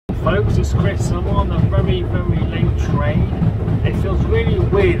folks, it's Chris. I'm on a very, very late train. It feels really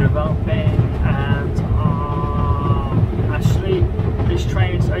weird about Ben and Ashley. This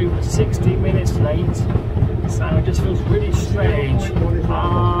train is over 60 minutes late, so it just feels really strange.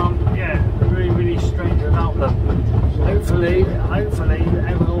 Yeah, really, really strange without them. Hopefully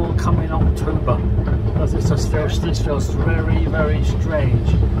everyone will come in October, because this feels very, very strange.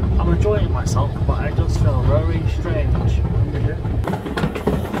 I'm enjoying myself, but I just feel very strange.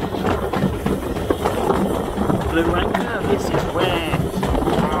 Blue Anchor, this is where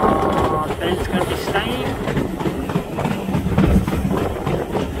Ben's going to be staying.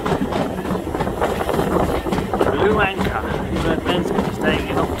 Blue Anchor is where Ben's going to be staying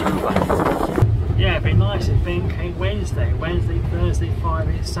in October. Yeah, it'd be nice if Ben came Wednesday, Thursday,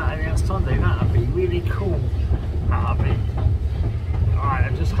 Friday, Saturday and Sunday. That'd be really cool. That'd be. Alright,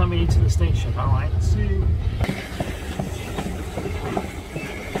 I'm just coming into the station. Alright, see you.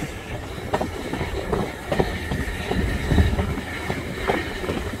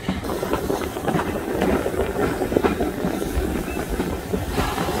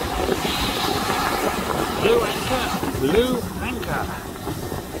 Blue Anchor, Blue Anchor.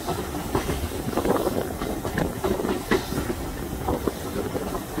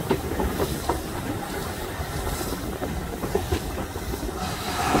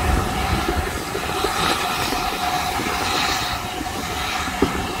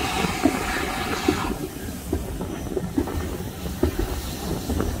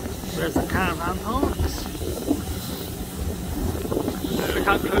 Where's the caravan parks? Look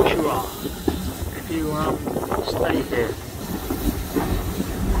how close you are if you stay here.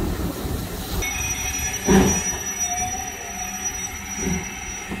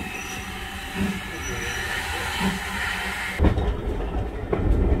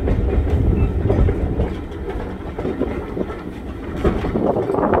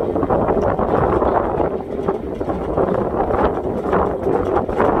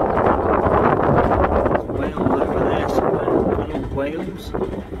 Wales over there somewhere, Wales.